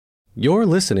You're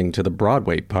listening to the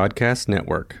Broadway Podcast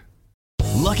Network.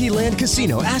 Lucky Land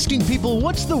Casino, asking people,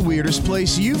 what's the weirdest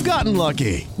place you've gotten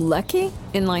lucky? Lucky?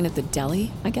 In line at the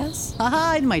deli, I guess?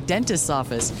 Aha, in my dentist's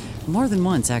office. More than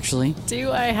once, actually.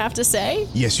 Do I have to say?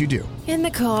 Yes, you do. In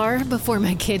the car before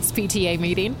my kids' PTA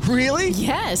meeting. Really?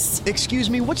 Yes. Excuse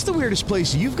me, what's the weirdest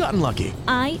place you've gotten lucky?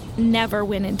 I never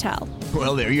win and tell.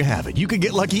 Well, there you have it. You can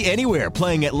get lucky anywhere,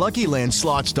 playing at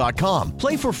LuckyLandSlots.com.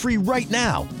 Play for free right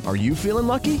now. Are you feeling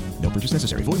lucky? No purchase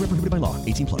necessary. Void where prohibited by law.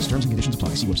 18+. Terms and conditions apply.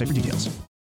 See website for details.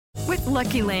 With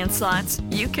Lucky Land Slots,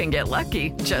 you can get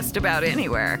lucky just about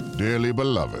anywhere. Dearly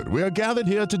beloved, we are gathered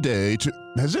here today to...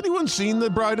 Has anyone seen the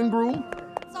bride and groom?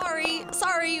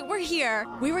 Sorry, we're here.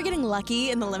 We were getting lucky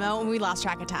in the limo and we lost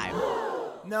track of time.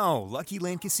 No, Lucky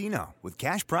Land Casino, with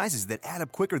cash prizes that add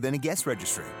up quicker than a guest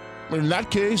registry. In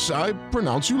that case, I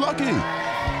pronounce you lucky.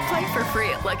 Play for free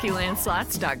at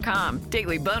LuckyLandSlots.com.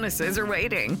 Daily bonuses are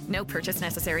waiting. No purchase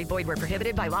necessary. Void where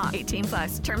prohibited by law.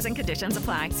 18+. Terms and conditions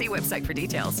apply. See website for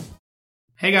details.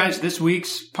 Hey guys, this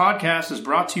week's podcast is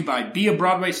brought to you by Be a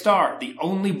Broadway Star, the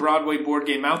only Broadway board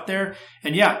game out there.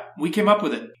 And yeah, we came up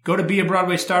with it. Go to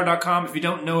beabroadwaystar.com if you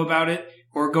don't know about it.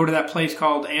 Or go to that place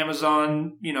called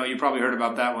Amazon. You know, you probably heard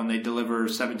about that one. They deliver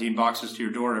 17 boxes to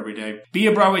your door every day.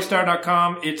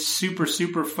 BeABroadwayStar.com. It's super,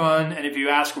 super fun. And if you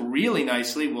ask really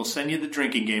nicely, we'll send you the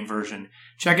drinking game version.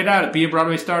 Check it out at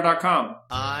BeABroadwayStar.com.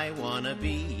 I want to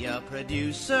be a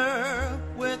producer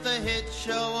with a hit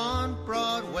show on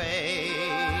Broadway.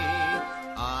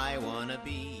 I want to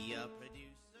be a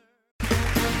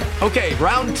producer. Okay,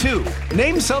 round two.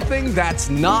 Name something that's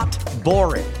not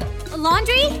boring. A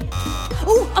laundry?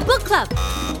 Ooh, a book club.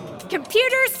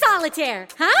 Computer solitaire,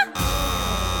 huh?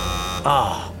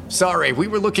 Ah, oh, sorry, we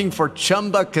were looking for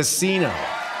Chumba Casino.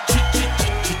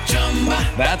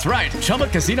 That's right,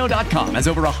 ChumbaCasino.com has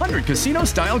over 100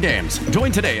 casino-style games.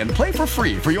 Join today and play for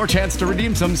free for your chance to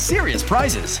redeem some serious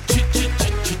prizes.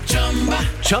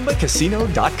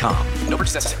 ChumbaCasino.com. No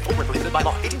purchase necessary. Void where prohibited by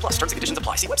law. 18+. Terms and conditions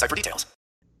apply. See website for details.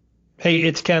 Hey,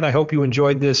 it's Ken. I hope you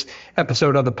enjoyed this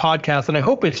episode of the podcast, and I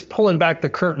hope it's pulling back the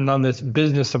curtain on this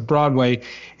business of Broadway.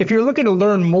 If you're looking to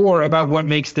learn more about what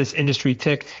makes this industry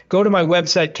tick, go to my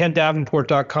website,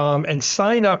 kendavenport.com, and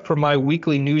sign up for my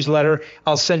weekly newsletter.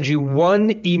 I'll send you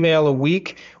one email a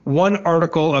week, one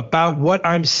article about what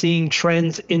I'm seeing,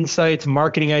 trends, insights,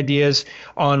 marketing ideas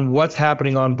on what's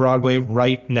happening on Broadway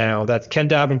right now. That's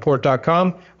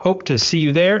kendavenport.com. Hope to see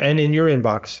you there and in your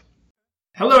inbox.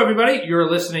 Hello, everybody. You're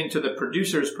listening to the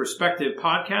Producer's Perspective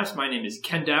podcast. My name is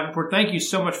Ken Davenport. Thank you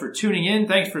so much for tuning in.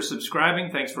 Thanks for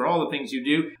subscribing. Thanks for all the things you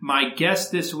do. My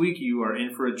guest this week, you are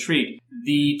in for a treat.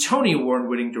 The Tony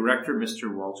Award-winning director, Mr.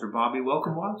 Walter Bobbie.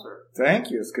 Welcome, Walter.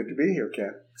 Thank you. It's good to be here,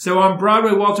 Ken. So on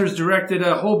Broadway, Walter's directed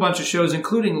a whole bunch of shows,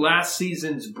 including last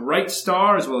season's Bright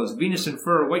Star, as well as Venus and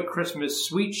Fur, White Christmas,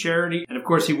 Sweet Charity. And of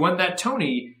course, he won that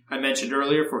Tony I mentioned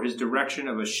earlier for his direction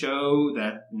of a show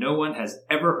that no one has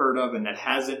ever heard of and that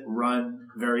hasn't run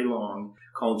very long,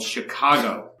 called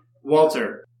Chicago.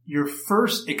 Walter, your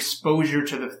first exposure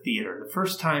to the theater, the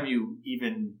first time you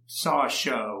even saw a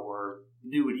show or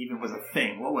knew it even was a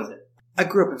thing, what was it? I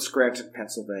grew up in Scranton,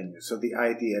 Pennsylvania, so the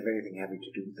idea of anything having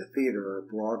to do with the theater or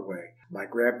Broadway, my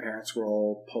grandparents were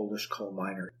all Polish coal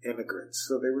miner immigrants,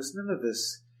 so there was none of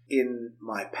this in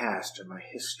my past or my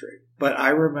history. But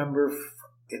I remember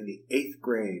in the 8th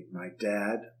grade, my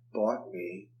dad bought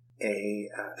me a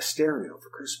stereo for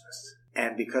Christmas.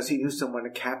 And because he knew someone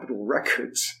at Capitol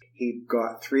Records, he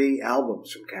got 3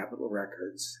 albums from Capitol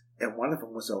Records, and one of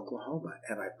them was Oklahoma,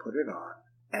 and I put it on.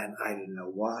 And I didn't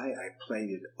know why. I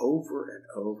played it over and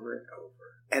over and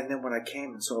over. And then when I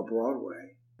came and saw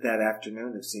Broadway that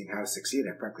afternoon of seeing How to Succeed,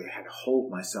 I frankly had to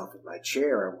hold myself in my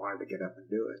chair. I wanted to get up and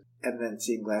do it. And then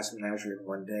seeing Glass Menagerie in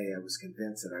one day, I was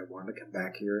convinced that I wanted to come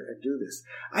back here and do this.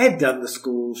 I had done the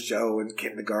school show in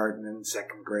kindergarten and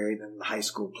 2nd grade and the high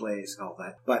school plays and all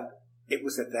that. But it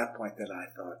was at that point that I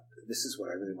thought, this is what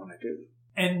I really want to do.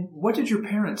 And what did your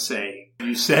parents say?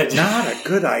 You said... Not a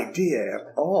good idea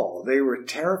at all. They were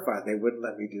terrified. They wouldn't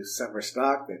let me do summer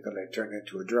stock. They thought I'd turn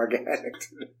into a drug addict.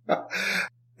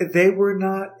 They were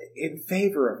not in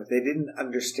favor of it. They didn't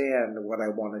understand what I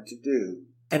wanted to do.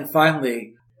 And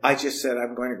finally, I just said,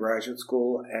 I'm going to graduate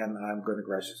school, and I'm going to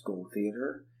graduate school in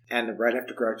theater. And right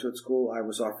after graduate school, I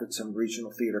was offered some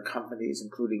regional theater companies,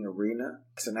 including Arena,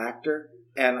 as an actor.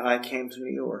 And I came to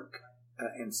New York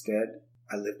instead.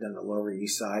 I lived on the Lower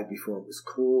East Side before it was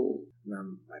cool.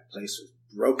 My place was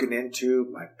broken into.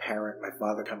 My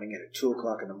father coming in at 2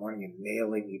 o'clock in the morning and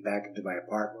nailing me back into my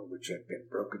apartment, which had been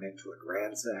broken into and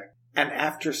ransacked. And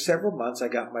after several months, I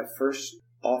got my first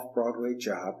off-Broadway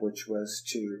job, which was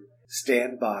to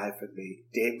standby for the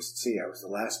Dames at Sea. I was the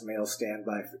last male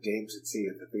standby for Dames at Sea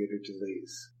at the Theatre de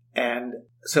Lys. And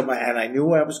so I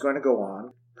knew I was going to go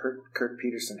on. Kurt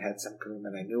Peterson had some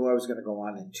commitment. I knew I was going to go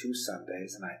on in 2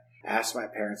 Sundays, and I asked my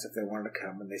parents if they wanted to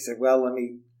come, and they said, well,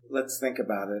 let's think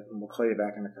about it, and we'll call you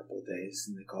back in a couple of days.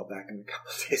 And they called back in a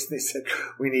couple of days, and they said,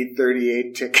 we need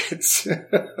 38 tickets.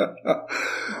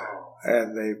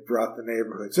 And they brought the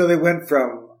neighborhood. So they went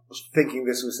from thinking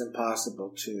this was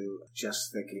impossible to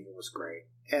just thinking it was great.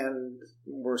 And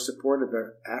were supportive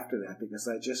after that, because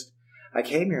I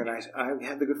came here and I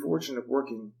had the good fortune of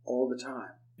working all the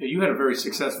time. You had a very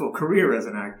successful career as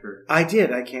an actor. I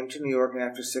did. I came to New York, and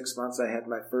after 6 months I had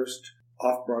my first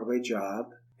off-Broadway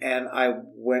job. And I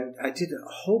did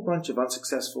a whole bunch of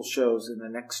unsuccessful shows in the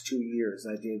next 2 years.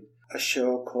 I did a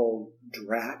show called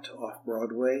Drat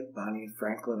off-Broadway. Bonnie and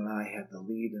Franklin and I had the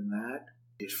lead in that.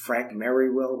 Did Frank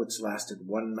Merriwell, which lasted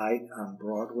 1 night on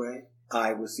Broadway.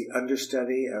 I was the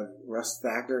understudy of Russ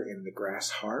Thacker in The Grass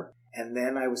Harp. And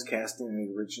then I was cast in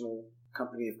the original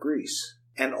Company of Grease.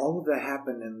 And all of that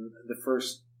happened in the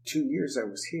first 2 years I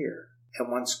was here.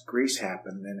 And once Grease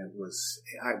happened, then I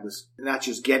was not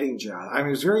just getting jobs. It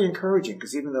was very encouraging,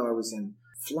 because even though I was in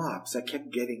flops, I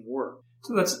kept getting work.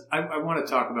 So I want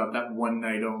to talk about that one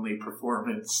night only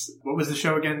performance. What was the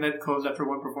show again that closed after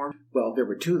one performance? Well, there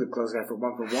were 2 that closed after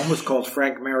one, but one was called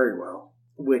Frank Merriwell,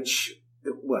 which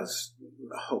was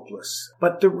hopeless.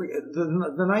 But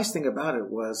the nice thing about it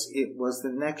was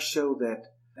the next show that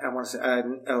I want to say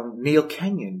Neil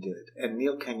Kenyon did, and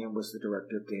Neil Kenyon was the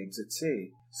director of Dames at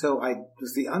Sea. So I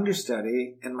was the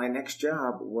understudy, and my next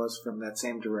job was from that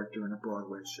same director in a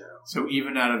Broadway show. So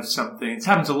even out of something, it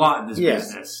happens a lot in this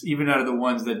business, even out of the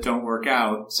ones that don't work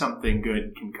out, something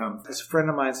good can come. As a friend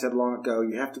of mine said long ago,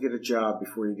 you have to get a job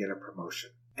before you get a promotion.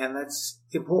 And that's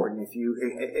important.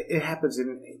 It happens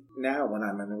now when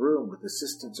I'm in the room with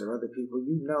assistants or other people,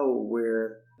 you know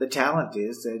where the talent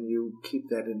is, and you keep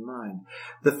that in mind.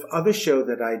 The other show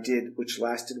that I did, which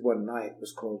lasted 1 night,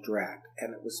 was called Drat,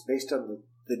 and it was based on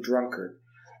the Drunkard,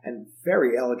 and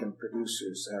very elegant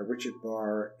producers, Richard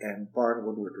Barr and Barn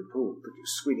Woodward, who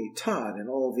produced Sweeney Todd and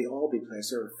all the Albee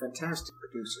plays, are fantastic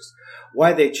producers.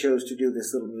 Why they chose to do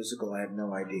this little musical, I have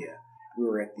no idea. We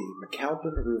were at the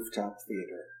McAlpin Rooftop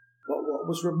Theater. What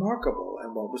was remarkable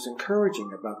and what was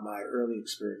encouraging about my early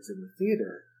experience in the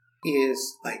theater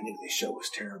is I knew the show was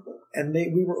terrible. And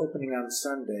we were opening on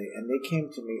Sunday, and they came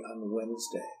to me on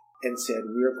Wednesday and said,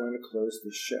 we are going to close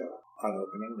this show on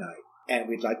opening night, and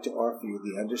we'd like to offer you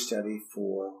the understudy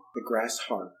for The Grass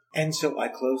Harp. And so I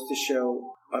closed the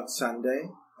show on Sunday.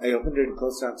 I opened it and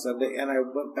closed it on Sunday, and I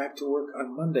went back to work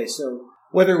on Monday. So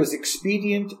whether it was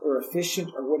expedient or efficient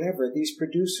or whatever, these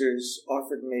producers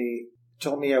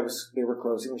told me they were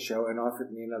closing the show and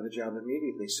offered me another job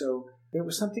immediately. So there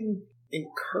was something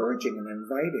encouraging and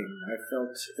inviting. I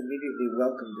felt immediately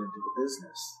welcomed into the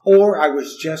business. Or I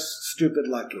was just stupid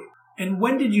lucky. And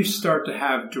when did you start to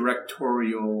have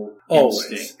directorial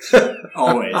instinct?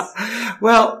 Always.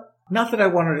 Well, not that I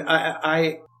wanted.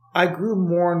 I grew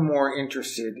more and more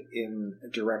interested in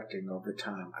directing over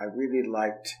time. I really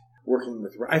liked working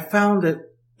with. I found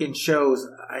that in shows,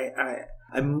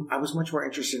 I was much more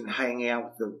interested in hanging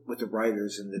out with the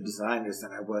writers and the designers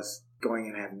than I was going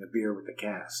and having a beer with the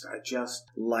cast. I just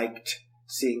liked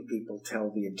seeing people tell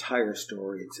the entire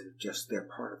story instead of just their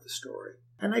part of the story.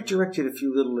 And I directed a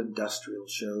few little industrial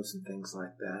shows and things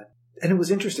like that. And it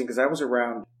was interesting because I was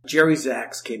around. Jerry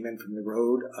Zaks came in from the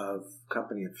road of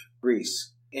Company of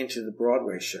Grease into the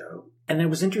Broadway show. And it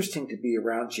was interesting to be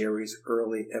around Jerry's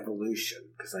early evolution,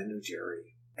 because I knew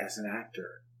Jerry as an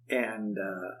actor, and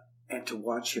to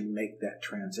watch him make that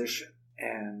transition.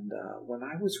 And when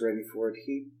I was ready for it,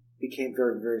 he became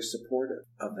very, very supportive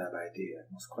of that idea.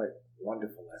 It was quite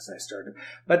wonderful as I started.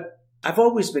 But I've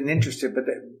always been interested,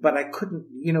 but I couldn't,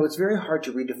 it's very hard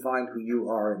to redefine who you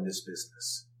are in this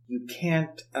business. You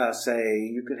can't say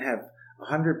you can have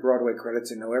 100 Broadway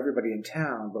credits and know everybody in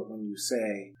town, but when you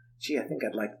say, gee, I think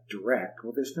I'd like to direct,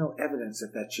 well, there's no evidence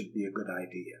that should be a good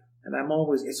idea. And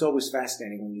it's always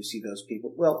fascinating when you see those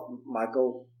people. Well,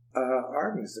 Michael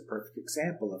Arden is a perfect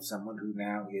example of someone who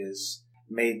now is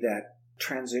made that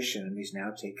transition and he's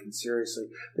now taken seriously.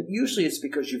 But usually it's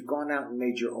because you've gone out and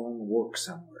made your own work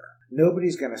somewhere.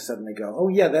 Nobody's going to suddenly go, oh,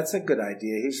 yeah, that's a good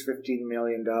idea. Here's $15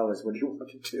 million. What do you want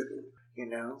to do?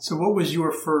 So what was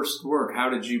your first work? How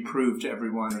did you prove to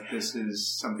everyone that this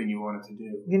is something you wanted to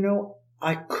do?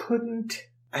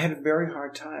 I had a very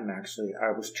hard time, actually.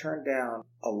 I was turned down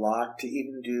a lot to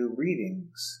even do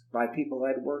readings by people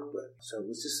I'd worked with. So it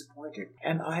was disappointing.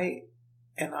 And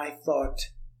I thought,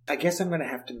 I guess I'm going to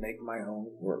have to make my own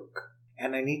work.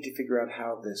 And I need to figure out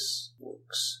how this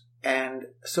works. And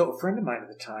so a friend of mine at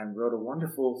the time wrote a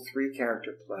wonderful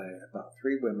 3-character play about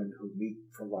 3 women who meet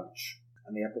for lunch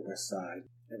on the Upper West Side.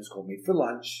 It was called Meet for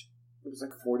Lunch. It was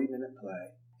like a 40-minute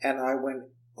play. And I went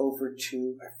over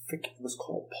to, I think it was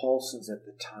called Paulson's at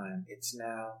the time. It's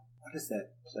now, what is that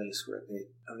place where they,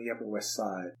 on the Upper West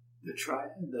Side? The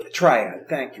Triad. The Triad,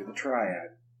 thank you, the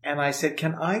Triad. And I said,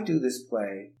 can I do this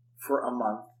play for a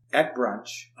month at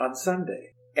brunch on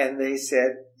Sunday? And they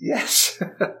said, yes.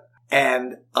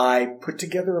 And I put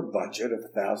together a budget of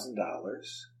 $1,000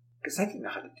 because I didn't know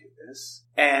how to do this.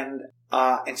 And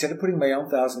instead of putting my own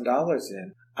 $1,000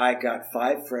 in, I got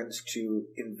 5 friends to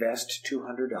invest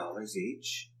 $200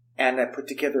 each. And I put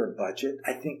together a budget,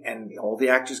 I think, and all the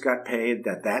actors got paid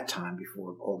at that time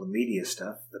before all the media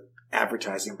stuff. The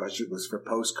advertising budget was for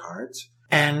postcards.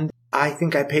 And I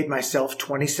think I paid myself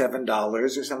 $27 or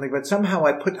something, but somehow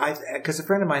because a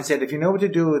friend of mine said, if you know what to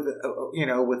do with,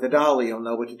 with $1, you'll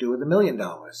know what to do with $1 million.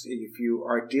 If you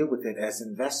deal with it as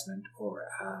investment, or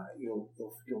you'll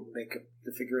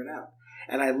figure it out.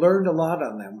 And I learned a lot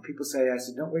on that. When people say, I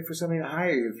said, don't wait for somebody to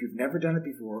hire you. If you've never done it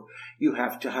before, you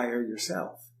have to hire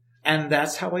yourself. And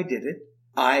that's how I did it.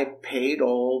 I paid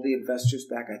all the investors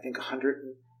back, I think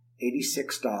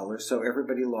 $186, so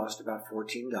everybody lost about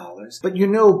 $14. But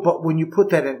when you put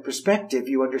that in perspective,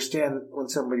 you understand when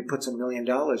somebody puts $1 million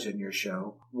in your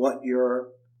show, what you're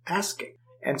asking.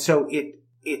 And so it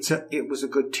was a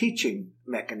good teaching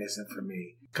mechanism for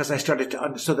me, because I started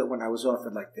to so that when I was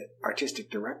offered like the artistic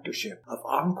directorship of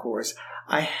Encores,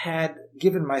 I had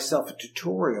given myself a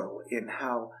tutorial in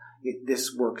how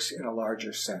this works in a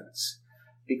larger sense.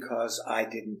 Because I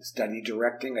didn't study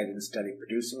directing, I didn't study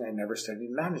producing, I never studied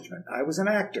management. I was an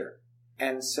actor.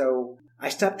 And so I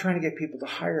stopped trying to get people to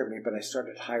hire me, but I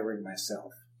started hiring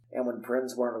myself. And when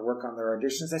friends wanted to work on their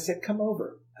auditions, I said, come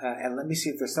over and let me see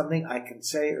if there's something I can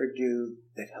say or do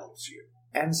that helps you.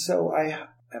 And so I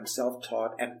am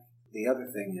self-taught. And the other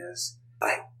thing is,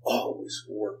 I always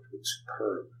worked with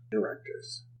superb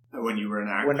directors. When you were an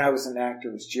actor? When I was an actor,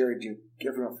 it was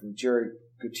everyone from Jerry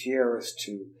Gutierrez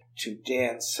to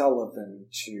Dan Sullivan,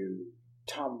 to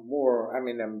Tom Moore. I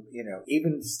mean,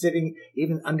 even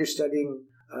understudying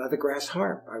The Grass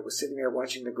Harp. I was sitting there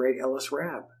watching the great Ellis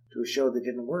Rabb do a show that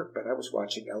didn't work, but I was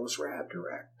watching Ellis Rabb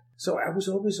direct. So I was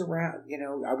always around,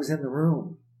 I was in the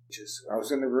room. I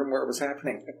was in the room where it was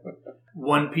happening.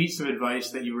 One piece of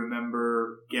advice that you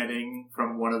remember getting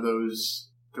from one of those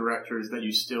directors that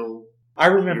you still... I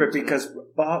remember because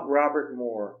Robert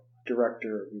Moore,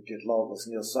 director who did Lovelace,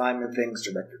 Neil Simon things,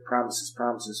 directed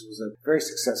Promises, was a very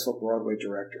successful Broadway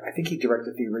director. I think he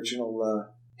directed the original,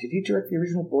 did he direct the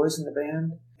original Boys in the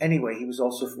Band? Anyway, he was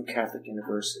also from Catholic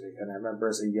University, and I remember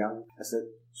as a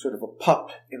sort of a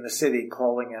pup in the city,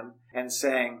 calling him and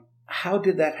saying, how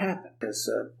did that happen?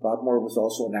 Because Bob Moore was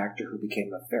also an actor who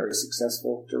became a very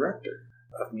successful director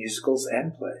of musicals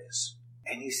and plays.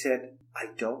 And he said, I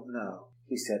don't know.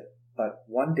 He said, but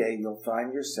one day you'll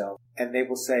find yourself, and they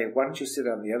will say, why don't you sit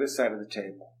on the other side of the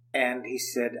table? And he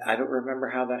said, I don't remember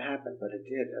how that happened, but it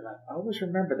did. And I always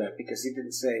remember that, because he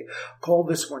didn't say, call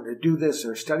this one to do this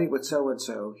or study with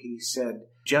so-and-so. He said,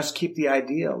 just keep the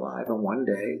idea alive, and one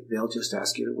day they'll just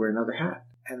ask you to wear another hat.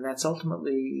 And that's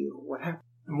ultimately what happened.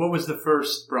 And what was the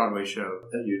first Broadway show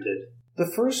that you did?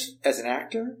 The first, as an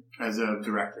actor? As a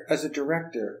director. As a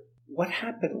director. What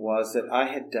happened was that I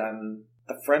had done...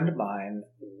 A friend of mine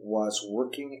was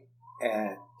working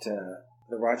at the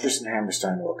Rodgers and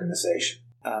Hammerstein organization,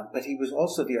 but he was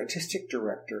also the artistic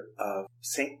director of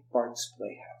St. Bart's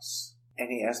Playhouse.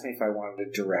 And he asked me if I wanted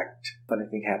to direct. Funny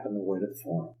thing happened on the way to the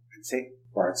Forum. And St.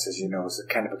 Bart's, as you know, is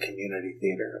a kind of a community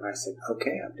theater. And I said,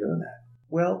 okay, I'm doing that.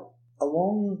 Well,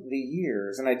 along the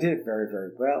years, and I did it very,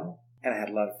 very well, and I had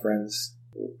a lot of friends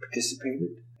who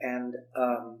participated. And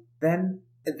then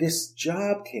this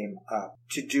job came up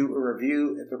to do a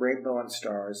review at the Rainbow and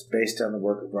Stars based on the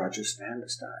work of Rodgers and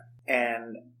Hammerstein.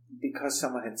 And because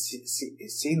someone had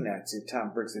seen that,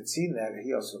 Tom Briggs had seen that,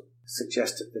 he also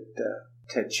suggested that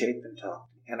Ted Chapin talk.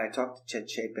 And I talked to Ted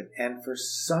Chapin, and for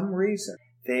some reason,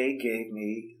 they gave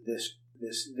me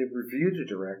the review to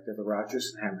direct of the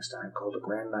Rodgers and Hammerstein called A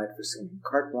Grand Night for Singing.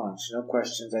 Carte blanche, no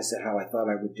questions. I said how I thought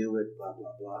I would do it, blah,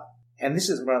 blah, blah. And this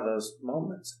is one of those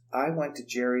moments. I went to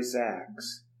Jerry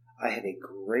Zaks. I had a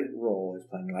great role. I was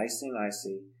playing Nicely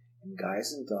Nicey in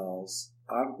Guys and Dolls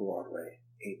on Broadway,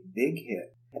 a big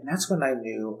hit. And that's when I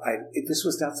knew this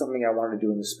was not something I wanted to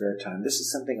do in the spare time. This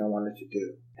is something I wanted to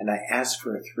do. And I asked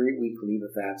for a 3-week leave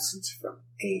of absence from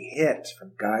a hit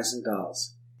from Guys and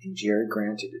Dolls. And Jerry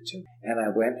granted it to me. And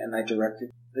I went and I directed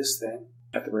this thing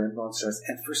at the Rainbow and Stars.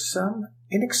 And for some,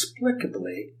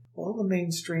 inexplicably, all the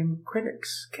mainstream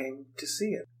critics came to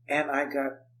see it. And I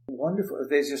got wonderful.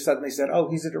 They just suddenly said, oh,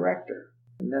 he's a director.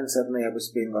 And then suddenly I was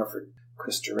being offered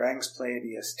Chris Durang's play at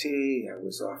EST. I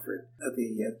was offered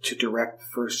to direct the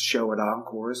first show at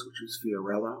Encores, which was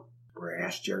Fiorello, where I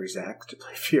asked Jerry Zaks to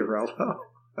play Fiorello.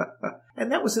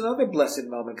 And that was another blessed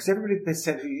moment, because everybody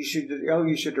said, you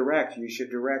should direct.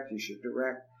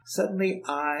 Suddenly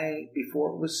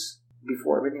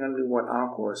before anyone knew what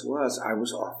Encores was, I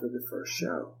was offered the first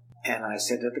show. And I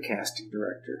said to the casting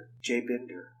director, Jay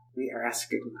Binder, we are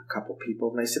asking a couple people,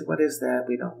 and they said, what is that?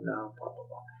 We don't know, blah, blah,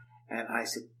 blah. And I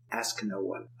said, ask no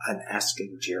one. I'm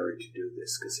asking Jerry to do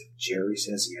this, because if Jerry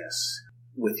says yes,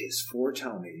 with his 4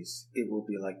 Tonys, it will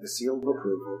be like the seal of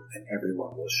approval, and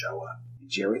everyone will show up. And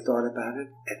Jerry thought about it,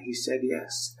 and he said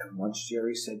yes. And once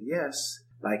Jerry said yes,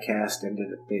 my cast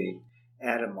ended up being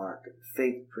Adam Arkin,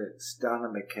 Faith Prince, Donna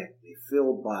McKechnie,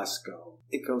 Phil Bosco.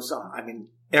 It goes on. I mean,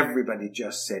 everybody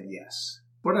just said yes.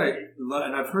 What I love,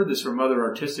 and I've heard this from other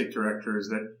artistic directors,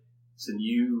 that said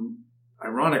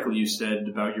ironically, you said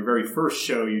about your very first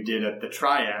show you did at the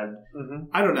Triad,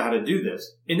 I don't know how to do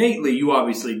this. Innately, you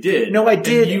obviously did. No, I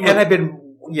did, and I've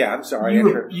been, I'm sorry.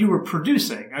 You were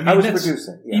producing. I was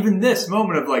producing, yeah. Even this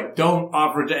moment of like, don't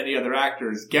offer to any other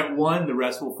actors. Get one, the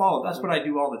rest will follow. That's what I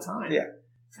do all the time. Yeah.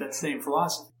 It's that same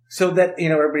philosophy. So that,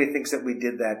 everybody thinks that we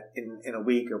did that in a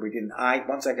week, or we didn't.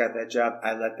 Once I got that job,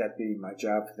 I let that be my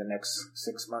job for the next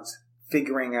 6 months,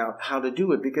 figuring out how to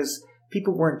do it, because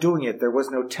people weren't doing it. There was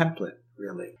no template,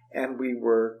 really. And we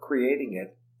were creating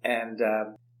it. And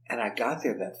I got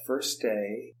there that first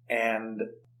day, and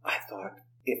I thought,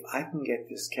 if I can get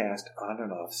this cast on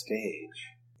and off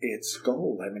stage, it's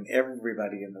gold. I mean,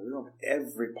 everybody in the room,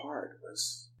 every part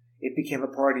it became a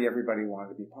party everybody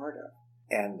wanted to be part of.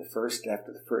 And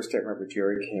after the first day, I remember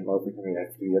Jerry came over to me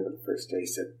after the end of the first day. He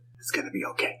said, it's going to be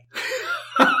okay.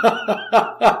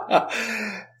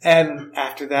 And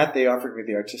after that, they offered me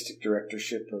the artistic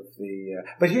directorship of the...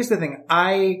 but here's the thing.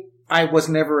 I was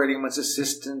never anyone's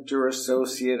assistant or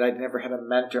associate. I never had a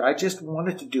mentor. I just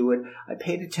wanted to do it. I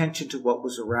paid attention to what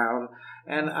was around.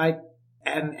 And I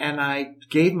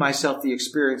gave myself the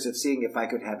experience of seeing if I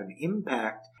could have an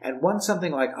impact. And once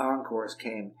something like Encores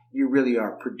came, you really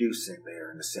are producing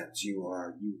there in a sense. You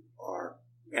are,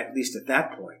 at least at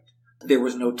that point, there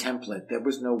was no template. There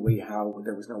was no way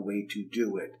to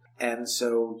do it. And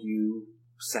so you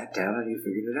sat down and you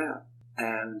figured it out.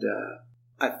 And,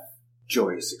 a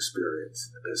joyous experience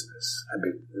in the business. I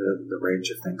mean, the range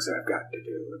of things that I've gotten to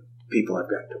do and people I've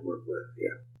gotten to work with.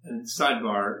 Yeah. And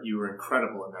sidebar, you were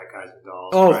incredible in that Guys and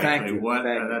Dolls. Oh, right? thank you.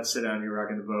 That sit down, you're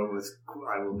rocking the boat was,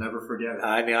 I will never forget it.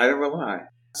 I mean, I will lie.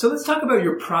 So let's talk about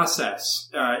your process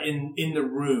in the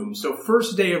room. So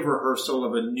first day of rehearsal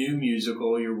of a new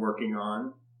musical you're working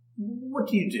on, what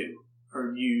do you do?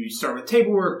 Or you start with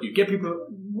table work? Do you get people?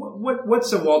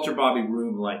 What's a Walter Bobbie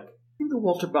room like? I think the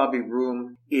Walter Bobbie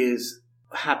room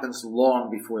happens long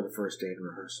before the first day of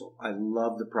rehearsal. I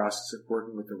love the process of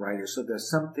working with the writers. So there's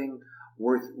something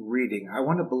worth reading. I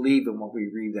want to believe in what we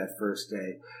read that first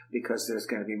day, because there's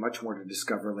going to be much more to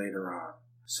discover later on.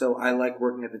 So I like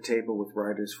working at the table with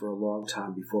writers for a long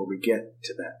time before we get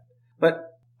to that.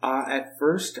 But at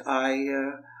first, I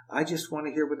just want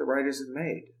to hear what the writers have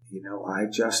made. I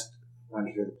just want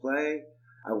to hear the play.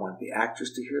 I want the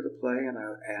actors to hear the play,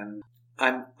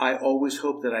 and I always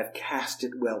hope that I've cast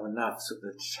it well enough so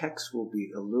the text will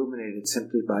be illuminated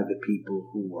simply by the people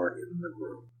who are in the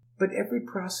room. But every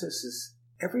process is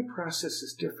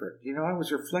different. I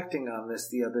was reflecting on this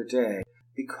the other day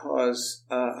because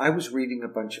I was reading a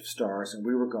bunch of stars, and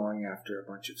we were going after a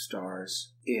bunch of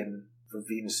stars for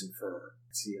Venus and Fur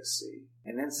at CSC.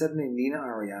 And then suddenly Nina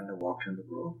Arianda walked in the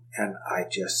room, and I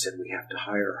just said, we have to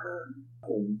hire her.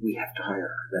 We have to hire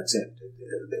her. That's it.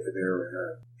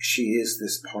 She is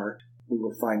this part. We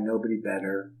will find nobody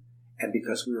better. And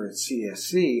because we were at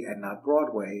CSC and not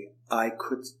Broadway, I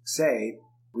could say,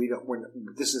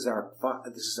 this is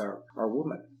our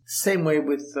woman. Same way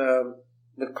with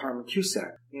Carmen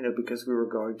Cusack. Because we were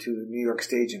going to the New York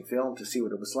Stage and Film to see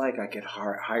what it was like, I could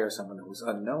hire someone who was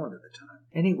unknown at the time.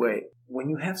 Anyway, when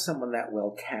you have someone that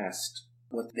well cast,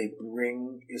 what they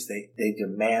bring is they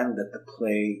demand that the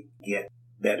play get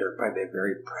better by their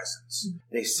very presence. Mm-hmm.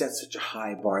 They set such a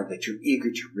high bar that you're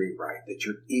eager to rewrite, that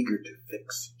you're eager to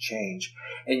fix, change,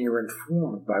 and you're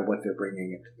informed by what they're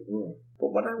bringing into the room.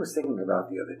 But what I was thinking about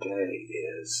the other day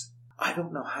is, I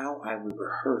don't know how I would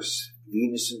rehearse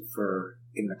Venus and Fur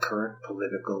in the current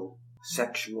political,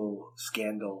 sexual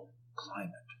scandal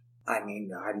climate. I mean,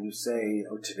 how do you say,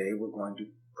 today we're going to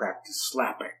practice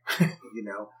slapping,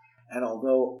 And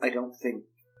although I don't think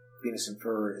Venus and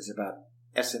Fur is about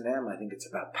S&M, I think it's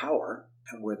about power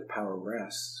and where the power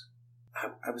rests.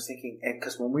 I was thinking, and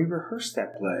because when we rehearsed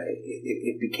that play,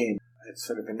 it became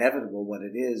sort of inevitable what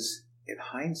it is in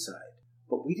hindsight.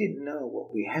 But we didn't know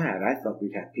what we had. I thought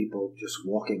we'd have people just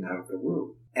walking out of the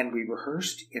room. And we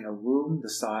rehearsed in a room the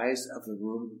size of the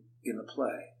room in the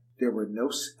play. There were no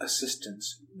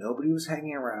assistants. Nobody was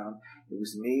hanging around. It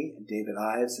was me and David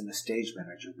Ives and the stage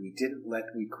manager.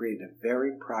 We created a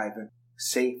very private,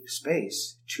 safe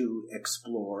space to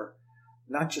explore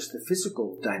not just the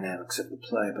physical dynamics of the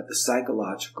play, but the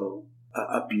psychological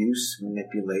abuse,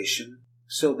 manipulation,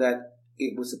 so that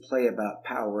it was a play about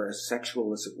power, as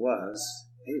sexual as it was.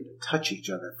 They didn't touch each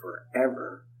other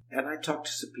forever. And I talked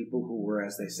to some people who were,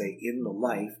 as they say, in the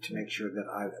life to make sure that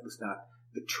I was not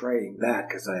betraying that,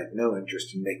 because I had no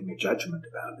interest in making a judgment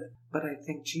about it. But I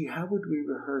think, gee, how would we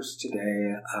rehearse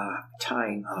today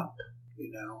tying up?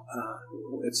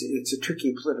 It's a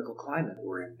tricky political climate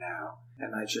we're in now.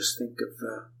 And I just think of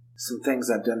some things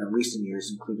I've done in recent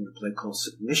years, including a play called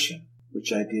Submission,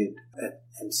 which I did at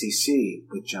MCC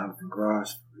with Jonathan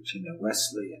Gross, Regina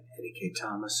Wesley, and Eddie K.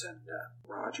 Thomas, and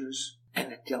Rogers.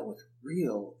 And it dealt with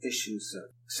real issues of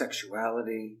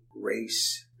sexuality,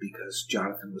 race, because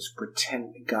Jonathan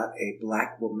got a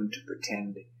black woman to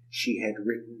pretend she had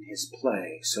written his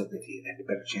play so that he had a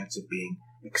better chance of being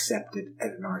accepted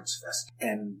at an arts fest.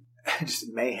 And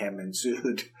just mayhem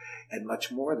ensued, and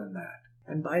much more than that.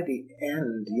 And by the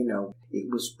end,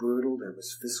 it was brutal. There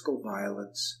was physical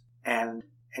violence. And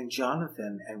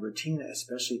Jonathan and Regina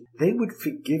especially, they would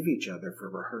forgive each other for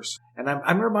rehearsal. And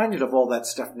I'm reminded of all that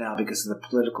stuff now because of the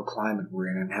political climate we're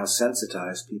in and how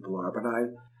sensitized people are. But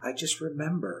I just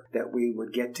remember that we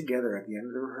would get together at the end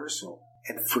of the rehearsal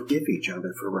and forgive each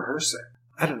other for rehearsing.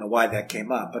 I don't know why that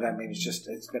came up, but I mean,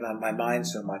 it's been on my mind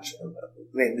so much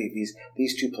lately,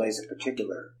 these two plays in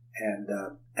particular. And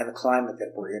the climate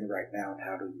that we're in right now, and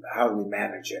how do we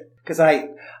manage it? Because I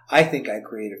think I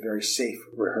create a very safe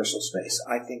rehearsal space.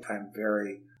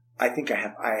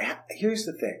 Here's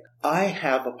the thing. I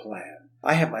have a plan.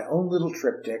 I have my own little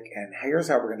triptych, and here's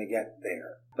how we're going to get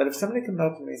there. But if somebody comes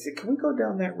up to me and says, "Can we go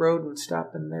down that road and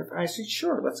stop in there?" I say,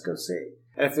 "Sure, let's go see."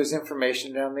 And if there's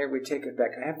information down there, we take it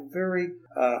back. I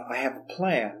have a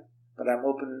plan, but I'm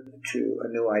open to a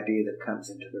new idea that comes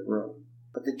into the room.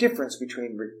 But the difference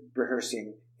between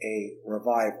rehearsing a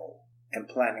revival and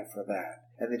planning for that,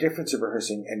 and the difference of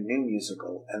rehearsing a new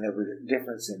musical, and the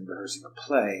difference in rehearsing a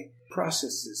play,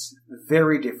 process is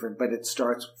very different, but it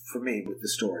starts, for me, with the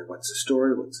story. What's the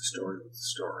story? What's the story? What's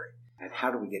the story? And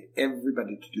how do we get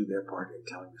everybody to do their part in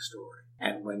telling the story?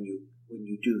 And when you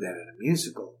do that in a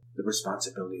musical, the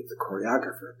responsibility of the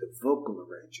choreographer, the vocal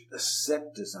arranger, the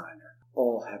set designer,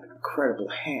 all have an incredible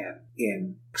hand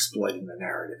in exploiting the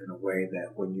narrative in a way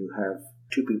that when you have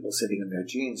two people sitting in their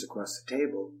jeans across the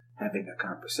table having a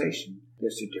conversation,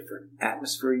 there's a different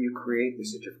atmosphere you create,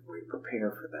 there's a different way to prepare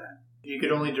for that. You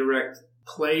could only direct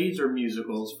plays or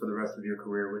musicals for the rest of your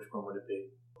career. Which one would it be?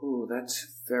 Ooh, that's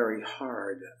very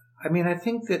hard. I mean, I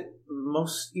think that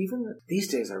even these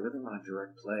days, I really want to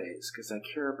direct plays because I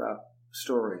care about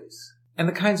stories. And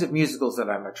the kinds of musicals that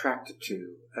I'm attracted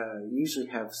to usually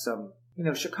have some,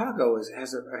 Chicago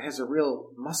has a real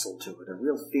muscle to it, a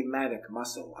real thematic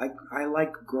muscle. I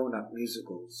like grown-up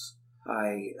musicals.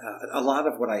 A lot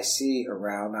of what I see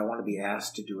around, I want to be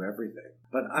asked to do everything.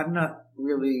 But I'm not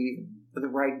really the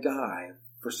right guy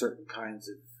for certain kinds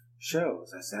of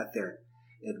shows. I sat there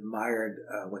and admired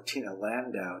what Tina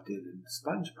Landau did in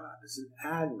SpongeBob. It's an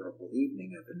admirable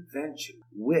evening of invention,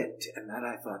 wit, and then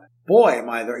I thought, boy, am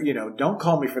I there, don't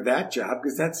call me for that job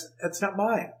because that's not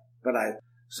mine.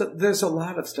 So there's a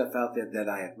lot of stuff out there that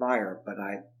I admire, but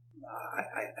I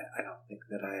don't think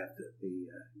that I have the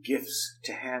gifts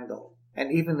to handle.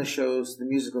 And even the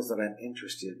musicals that I'm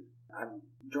interested in, I'm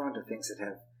drawn to things that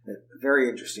have a very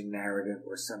interesting narrative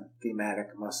or some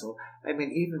thematic muscle. I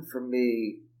mean, even for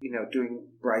me, doing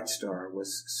Bright Star it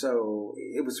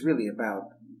was really about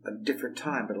a different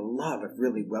time, but a lot of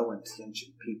really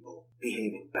well-intentioned people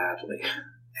behaving badly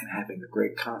and having a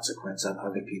great consequence on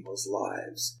other people's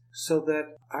lives. So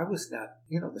that I was not,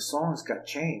 the songs got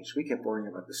changed. We kept worrying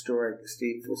about the story.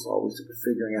 Steve was always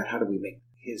figuring out how do we make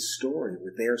his story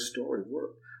or their story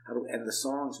work. And the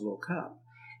songs will come.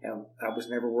 And I was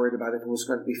never worried about if it was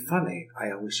going to be funny.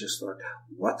 I always just thought,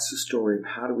 what's the story and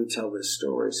how do we tell this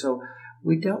story? So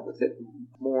we dealt with it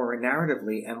more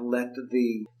narratively and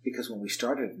because when we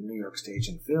started in New York Stage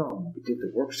and Film, we did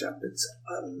the workshop that's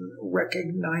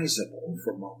unrecognizable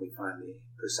from what we finally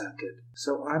presented.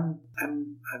 So I'm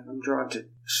drawn to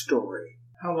story.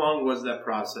 How long was that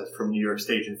process from New York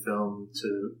Stage and Film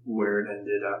to where it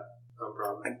ended up on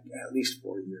Broadway? At least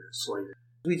 4 years. 4 years.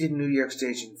 We did New York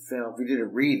Stage and Film. We did a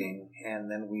reading, and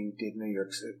then we did New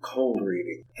York's cold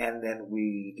reading. And then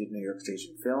we did New York Stage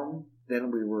and Film.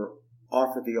 Then we were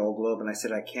offered the Old Globe, and I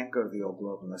said, I can't go to the Old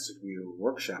Globe unless we do a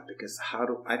workshop, because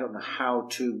I don't know how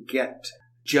to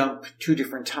jump 2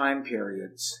 different time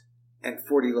periods and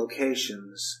 40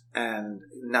 locations and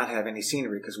not have any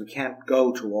scenery, because we can't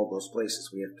go to all those places.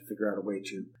 We have to figure out a way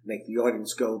to make the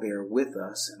audience go there with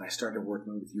us. And I started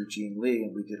working with Eugene Lee,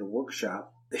 and we did a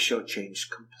workshop. The show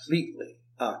changed completely.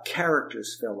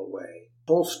 Characters fell away.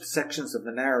 Whole sections of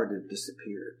the narrative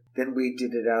disappeared. Then we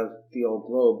did it out at the Old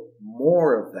Globe.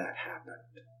 More of that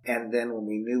happened. And then when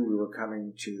we knew we were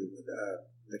coming to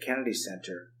the Kennedy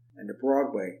Center and to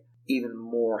Broadway, even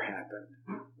more happened.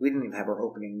 We didn't even have our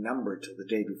opening number till the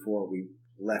day before we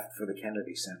left for the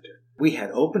Kennedy Center. We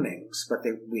had openings, but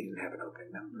we didn't have an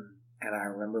opening number. And I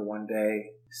remember one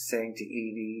day saying to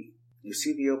Edie, you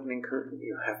see the opening curtain?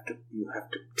 You have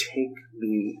to take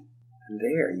me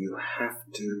there. You have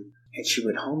to. And she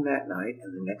went home that night,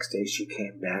 and the next day she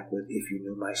came back with If You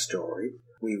Knew My Story.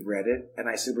 We read it, and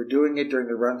I said, we're doing it during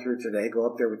the run-through today. Go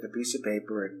up there with a piece of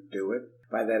paper and do it.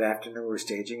 By that afternoon, we were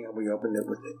staging, and we opened it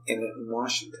in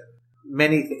Washington.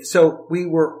 Many things. So we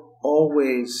were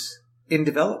always in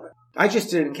development. I just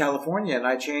did it in California, and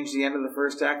I changed the end of the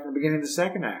first act and the beginning of the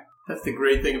second act. That's the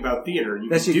great thing about theater. You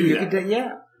can do that.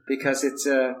 Yeah, because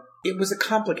it was a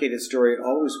complicated story. It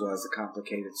always was a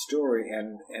complicated story,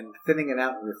 and thinning it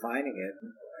out and refining it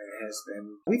has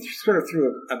been. We sort of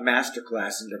threw a master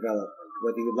class in development,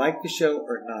 whether you like the show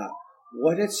or not,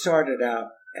 what it started out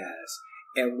as,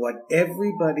 and what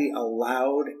everybody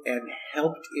allowed and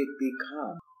helped it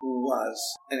become was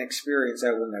an experience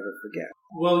I will never forget.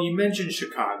 Well, you mentioned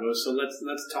Chicago, so let's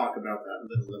talk about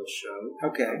that little show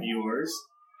of yours.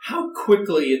 How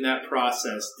quickly in that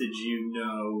process did you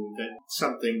know that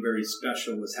something very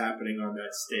special was happening on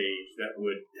that stage that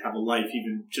would have a life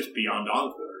even just beyond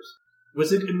encores?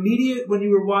 Was it immediate when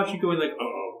you were watching, going like,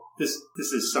 this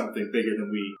is something bigger than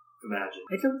we imagined?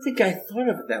 I don't think I thought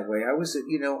of it that way. I was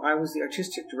the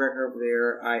artistic director over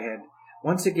there.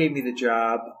 Once they gave me the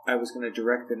job, I was going to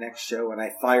direct the next show, and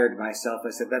I fired myself. I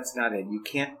said, that's not it. You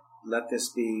can't let this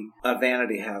be a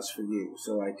vanity house for you.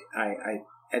 So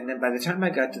and then by the time I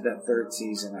got to that 3rd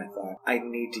season, I thought, I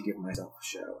need to give myself a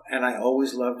show. And I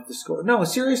always loved the score. No,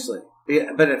 seriously.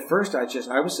 But at first, I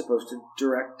was supposed to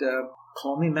direct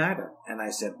Call Me Madam. And I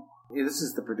said, this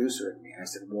is the producer in me. I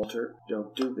said, Walter,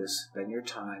 don't do this. Spend your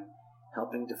time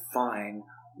helping define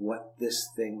what this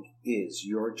thing is.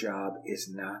 Your job is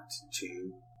not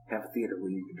to have a theater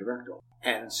where you can direct all.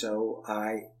 And so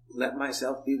I let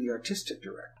myself be the artistic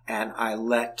director. And I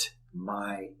let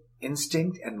my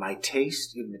instinct and my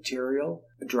taste in material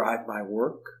drive my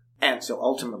work. And so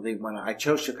ultimately, when I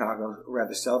chose Chicago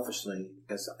rather selfishly,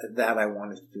 because that I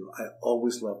wanted to do, I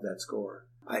always loved that score.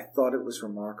 I thought it was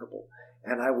remarkable.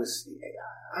 And I was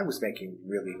making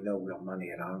really no real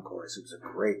money at Encores. It was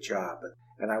a great job.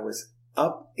 And I was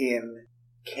up in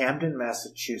Camden,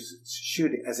 Massachusetts,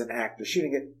 shooting as an actor,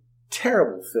 shooting a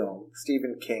terrible film,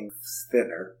 Stephen King's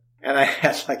Thinner. And I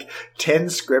had 10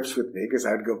 scripts with me, because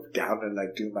I would go down and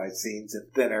do my scenes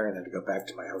at Thinner, and then go back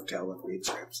to my hotel and read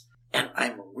scripts. And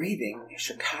I'm reading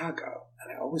Chicago,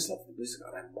 and I always loved the musical,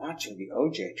 and I'm watching the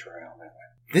O.J. trial, and I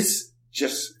went, this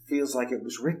just feels like it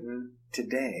was written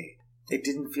today. It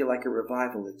didn't feel like a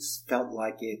revival. It felt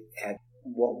like it had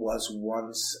what was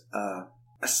once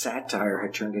a satire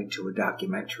had turned into a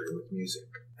documentary with music.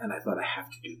 And I thought, I have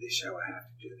to do this show.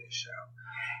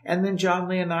 And then John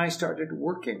Lee and I started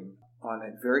working on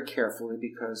it very carefully,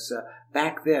 because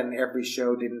back then every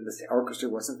show the orchestra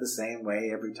wasn't the same way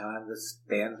every time. The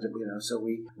band, so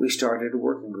we started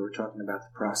working. We were talking about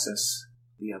the process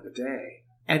the other day,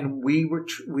 and we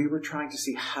were trying to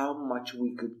see how much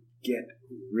we could get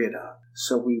rid of.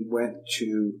 So we were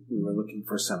looking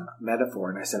for some metaphor,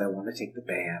 and I said, I want to take the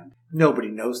band. Nobody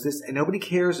knows this, and nobody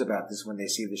cares about this when they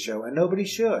see the show, and nobody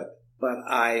should. But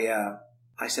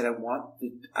I said, I want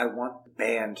the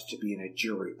band to be in a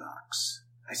jury box.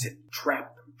 I said,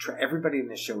 trap them. Everybody in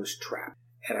the show is trapped.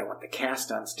 And I want the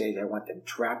cast on stage. I want them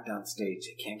trapped on stage.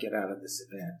 They can't get out of this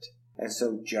event. And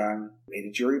so John made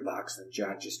a jury box, and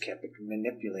John just kept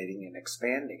manipulating and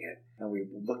expanding it. And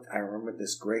I remember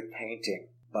this great painting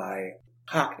by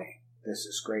Hockney. There's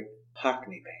this great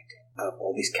Hockney painting of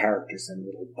all these characters in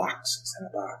little boxes in a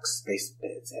box.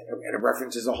 It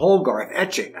references a Hogarth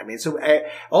etching. I mean, so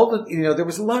there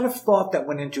was a lot of thought that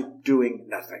went into doing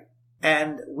nothing.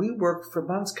 And we worked for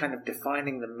months kind of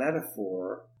defining the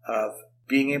metaphor of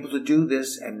being able to do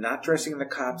this and not dressing the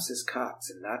cops as cops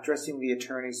and not dressing the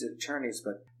attorneys as attorneys,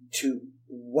 but to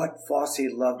what Fosse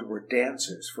loved were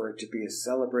dancers, for it to be a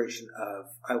celebration of,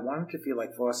 I wanted to feel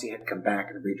like Fosse had come back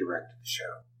and redirected the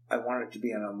show. I wanted it to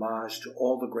be an homage to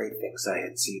all the great things I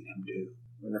had seen him do.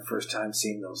 When the first time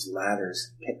seeing those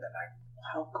ladders in Pittman,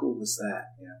 how cool is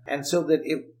that? You know? And so that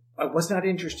I was not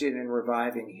interested in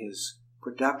reviving his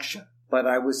production, but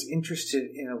I was interested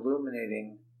in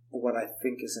illuminating what I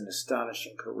think is an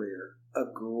astonishing career, a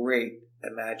great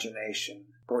imagination,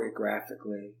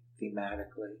 choreographically,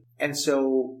 thematically. And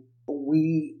so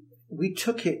we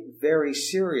took it very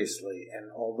seriously,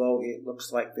 and although it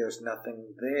looks like there's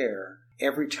nothing there,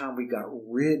 every time we got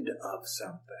rid of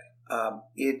something,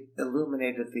 it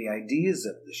illuminated the ideas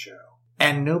of the show.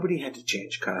 And nobody had to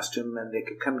change costume, and they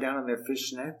could come down on their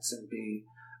fishnets and be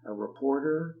a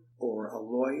reporter or a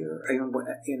lawyer,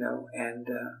 you know. And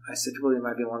I said to William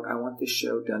Ivey Long, I want this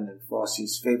show done in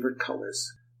Fosse's favorite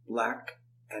colors, black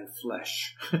and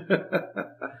flesh.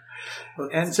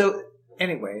 And so,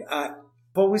 anyway, I've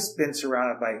always been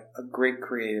surrounded by great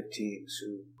creative teams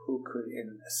who could,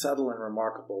 in subtle and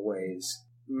remarkable ways,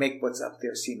 make what's up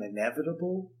there seem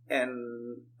inevitable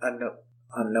and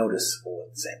unnoticeable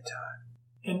at the same time.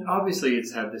 And obviously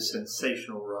it's had this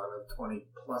sensational run of 20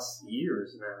 plus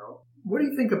years now. What do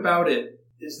you think about it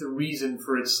is the reason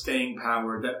for its staying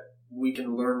power that we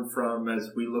can learn from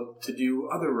as we look to do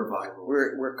other revivals?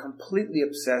 We're completely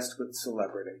obsessed with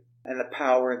celebrity and the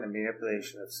power and the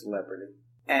manipulation of celebrity.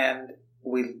 And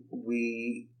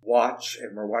we watch,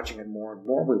 and we're watching it more and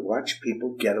more, we watch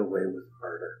people get away with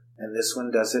murder. And this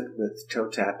one does it with toe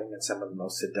tapping and some of the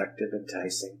most seductive,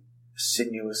 enticing,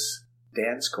 sinuous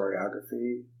dance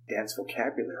choreography, dance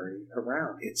vocabulary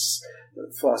around. It's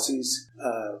Fosse's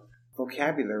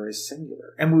vocabulary is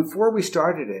singular. And before we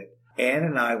started it, Anne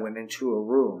and I went into a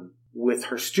room with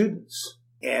her students,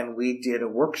 and we did a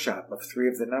workshop of 3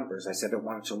 of the numbers. I said I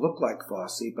wanted to look like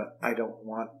Fosse, but I don't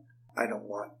want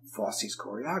Fosse's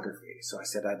choreography. So I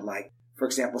said I'd like, for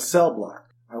example, Cell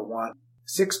Block. I want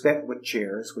 6 Bentwood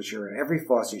chairs, which are in every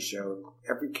Fosse show,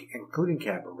 including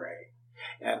Cabaret.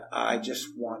 And I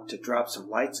just want to drop some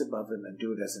lights above them and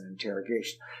do it as an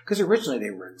interrogation. Because originally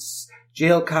they were in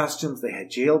jail costumes. They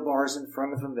had jail bars in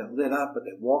front of them that lit up, but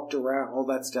they walked around, all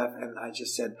that stuff. And I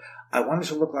just said, I wanted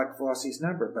to look like Fosse's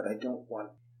number, but I don't want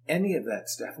any of that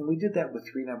stuff. And we did that with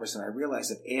 3 numbers. And I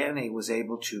realized that Annie was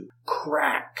able to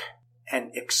crack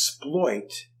and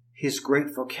exploit his great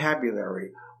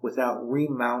vocabulary without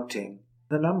remounting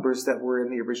the numbers that were in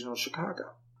the original Chicago.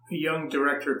 A young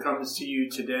director comes to you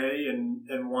today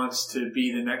and wants to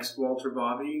be the next Walter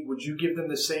Bobbie. Would you give them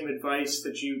the same advice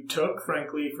that you took,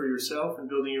 frankly, for yourself in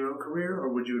building your own career, or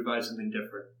would you advise something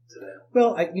different today?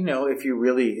 Well, if you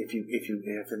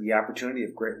have the opportunity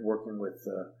of working with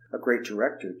a great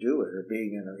director, do it. Or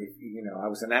being I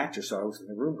was an actor, so I was in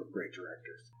the room with great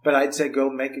directors. But I'd say go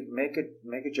make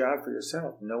a job for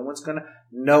yourself. No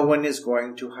one is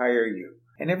going to hire you.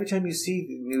 And every time you see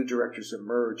the new directors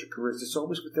emerge, careers, it's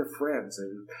always with their friends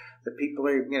and the people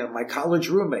are, my college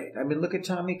roommate. I mean, look at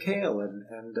Tommy Kail and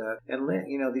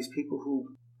Lynn, these people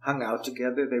who hung out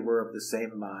together. They were of the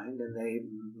same mind and they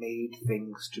made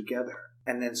things together.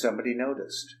 And then somebody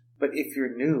noticed. But if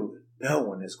you're new, no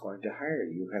one is going to hire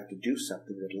you. You have to do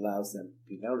something that allows them to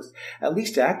be noticed. At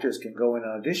least actors can go and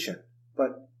audition,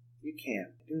 but you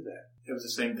can't do that. It was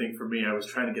the same thing for me. I was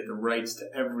trying to get the rights to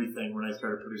everything when I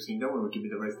started producing. No one would give me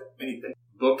the rights to anything.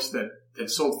 Books that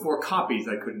sold 4 copies,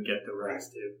 I couldn't get the rights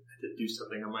to. I had to do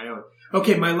something on my own.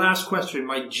 Okay, my last question,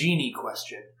 my genie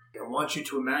question. I want you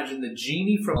to imagine the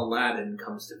genie from Aladdin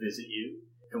comes to visit you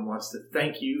and wants to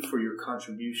thank you for your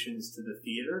contributions to the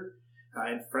theater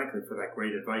and, frankly, for that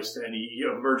great advice to any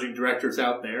emerging directors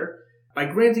out there. By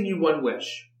granting you one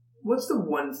wish, what's the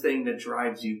one thing that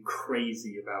drives you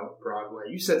crazy about Broadway?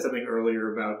 You said something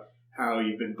earlier about how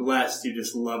you've been blessed, you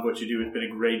just love what you do, it's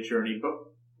been a great journey, but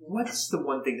what's the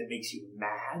one thing that makes you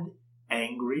mad,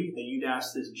 angry, that you'd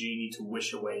ask this genie to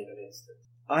wish away in an instant?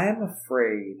 I am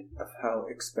afraid of how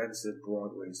expensive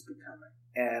Broadway is becoming.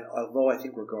 And although I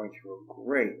think we're going through a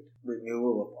great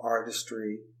renewal of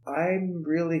artistry, I'm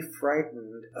really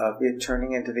frightened of it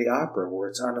turning into the opera where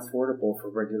it's unaffordable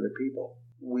for regular people.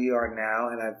 We are now,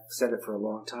 and I've said it for a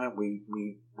long time, we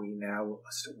now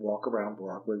walk around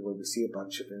Broadway where we see a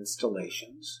bunch of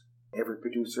installations. Every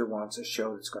producer wants a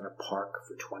show that's going to park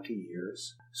for 20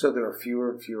 years. So there are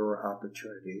fewer and fewer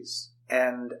opportunities.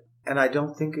 And I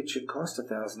don't think it should cost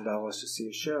 $1,000 to see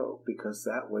a show, because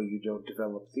that way you don't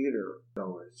develop theater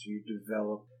goers. You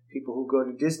develop people who go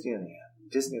to Disneyland.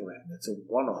 It's a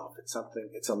one-off.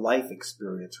 It's a life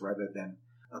experience rather than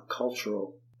a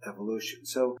cultural evolution.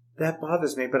 So that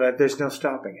bothers me, but there's no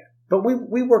stopping it. But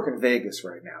we work in Vegas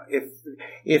right now.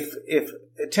 If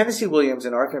Tennessee Williams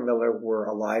and Arthur Miller were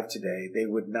alive today, they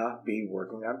would not be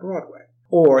working on Broadway.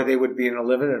 Or they would be in a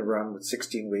limited run with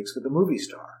 16 weeks with a movie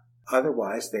star.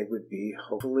 Otherwise, they would be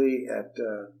hopefully at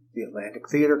the Atlantic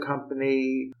Theater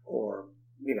Company or,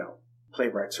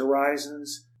 Playwrights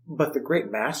Horizons. But the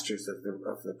great masters of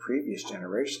the previous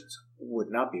generations would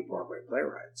not be Broadway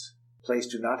playwrights. Plays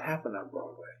do not happen on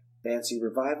Broadway. Fancy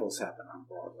revivals happen on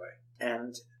Broadway.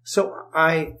 And so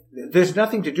there's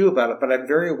nothing to do about it, but I'm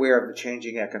very aware of the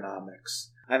changing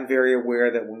economics. I'm very aware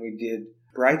that when we did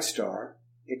Bright Star,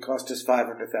 it cost us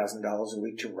 $500,000 a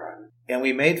week to run, and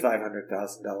we made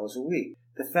 $500,000 a week.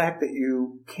 The fact that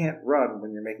you can't run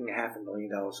when you're making $500,000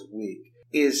 a week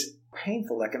is a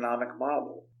painful economic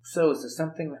model. So is there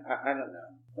something, I don't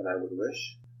know, what I would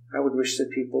wish? I would wish that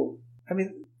people,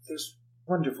 there's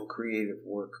wonderful creative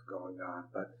work going on,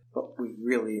 but we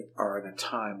really are in a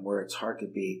time where it's hard to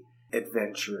be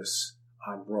adventurous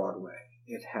on Broadway.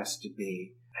 It has to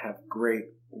have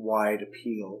great wide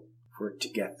appeal for it to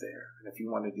get there. And if you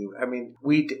want to do,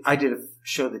 I did a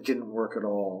show that didn't work at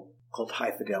all called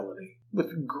High Fidelity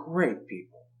with great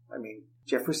people.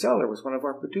 Jeffrey Seller was one of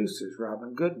our producers,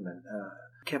 Robin Goodman,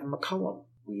 Kevin McCullum.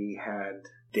 We had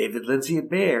David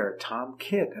Lindsay-Abaire, Tom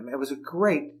Kitt. It was a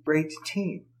great, great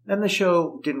team. And the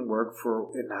show didn't work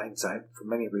in hindsight, for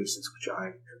many reasons, which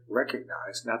I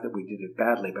recognize. Not that we did it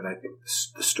badly, but I think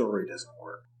the story doesn't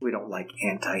work. We don't like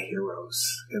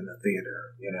anti-heroes in the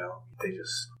theater,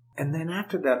 And then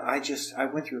after that, I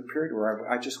went through a period where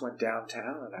I just went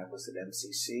downtown, and I was at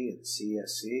MCC and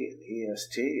CSC and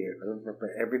EST and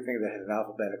everything that had an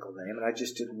alphabetical name, and I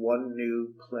just did one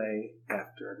new play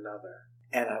after another.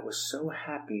 And I was so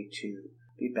happy to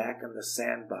be back in the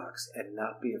sandbox and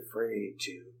not be afraid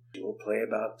to do a play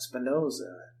about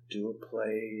Spinoza, do a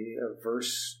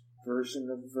verse version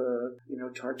of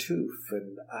Tartuffe,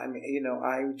 and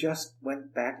I just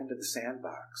went back into the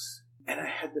sandbox. And I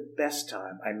had the best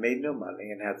time. I made no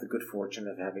money and had the good fortune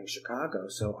of having Chicago,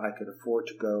 so I could afford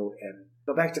to go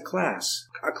back to class.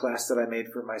 A class that I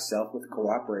made for myself with the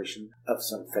cooperation of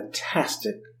some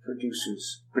fantastic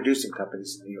producing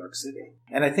companies in New York City.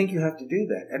 And I think you have to do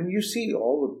that. And you see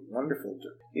all the wonderful,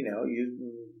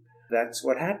 that's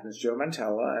what happens. Joe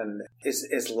Mantello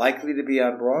is likely to be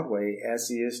on Broadway as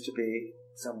he is to be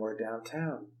somewhere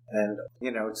downtown. And,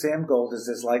 Sam Gold is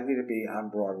as likely to be on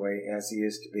Broadway as he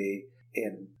is to be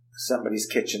in somebody's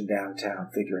kitchen downtown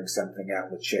figuring something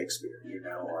out with Shakespeare,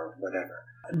 or whatever.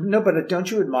 No, but don't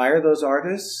you admire those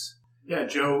artists? Yeah,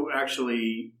 Joe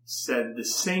actually said the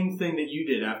same thing that you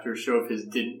did after a show of his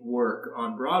didn't work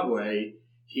on Broadway.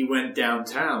 He went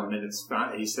downtown, and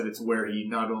he said it's where he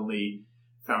not only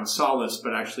found solace,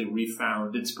 but actually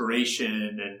refound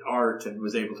inspiration and art and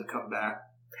was able to come back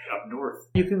up north.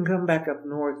 You can come back up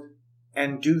north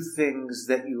and do things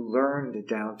that you learned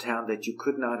downtown that you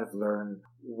could not have learned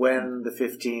when the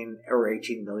 $15 or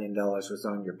 $18 million was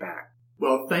on your back.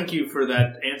 Well, thank you for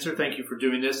that answer. Thank you for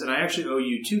doing this. And I actually owe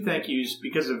you 2 thank yous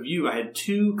because of you. I had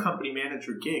 2 company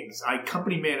manager gigs. I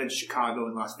company managed Chicago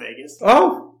and Las Vegas.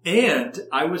 Oh! And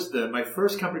I was my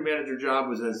first company manager job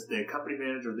was as the company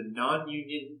manager of the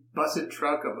non-union bus and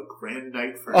truck of a grand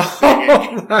night for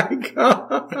Oh my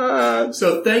God.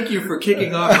 So thank you for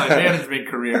kicking off my management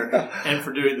career and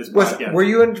for doing this podcast. Were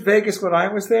you in Vegas when I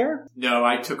was there? No,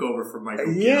 I took over from Michael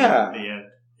at the end.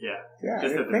 Yeah.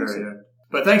 Just at the very end.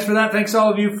 But thanks for that. Thanks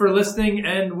all of you for listening,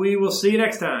 and we will see you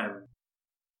next time.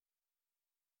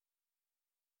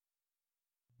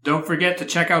 Don't forget to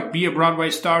check out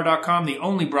BeABroadwayStar.com, the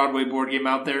only Broadway board game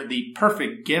out there, the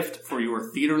perfect gift for your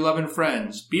theater-loving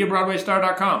friends.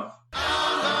 BeABroadwayStar.com.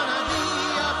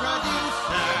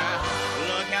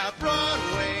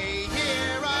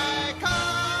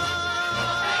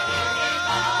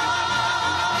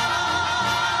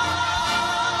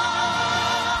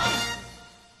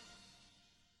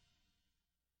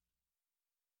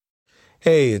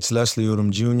 Hey, it's Leslie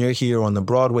Odom Jr. here on the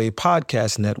Broadway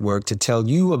Podcast Network to tell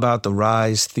you about the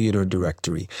Rise Theater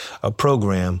Directory, a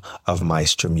program of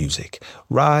Maestro Music.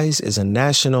 Rise is a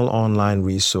national online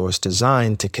resource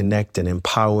designed to connect and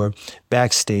empower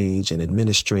backstage and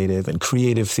administrative and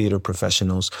creative theater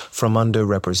professionals from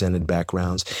underrepresented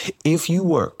backgrounds. If you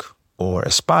work or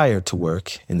aspire to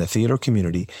work in the theater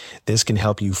community, this can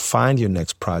help you find your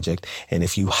next project. And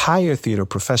if you hire theater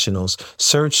professionals,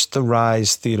 search the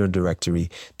Rise Theater Directory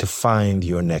to find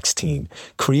your next team.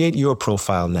 Create your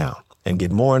profile now and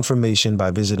get more information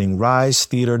by visiting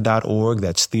risetheater.org.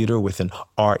 That's theater with an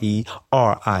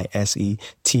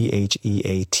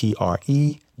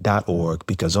RERISETHEATRE.org,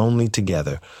 because only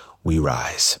together we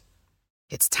rise.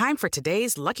 It's time for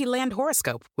today's Lucky Land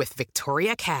horoscope with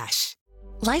Victoria Cash.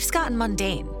 Life's gotten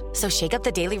mundane, so shake up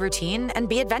the daily routine and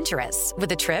be adventurous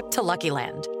with a trip to Lucky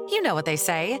Land. You know what they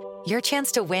say, your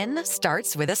chance to win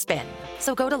starts with a spin.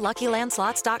 So go to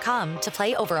LuckyLandSlots.com to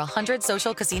play over 100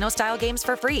 social casino-style games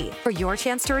for free for your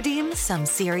chance to redeem some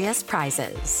serious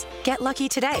prizes. Get lucky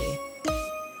today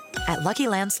at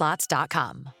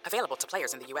LuckyLandSlots.com. Available to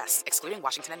players in the U.S., excluding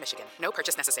Washington and Michigan. No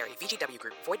purchase necessary. VGW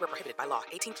Group. Void where prohibited by law.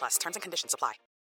 18+. Terms and conditions apply.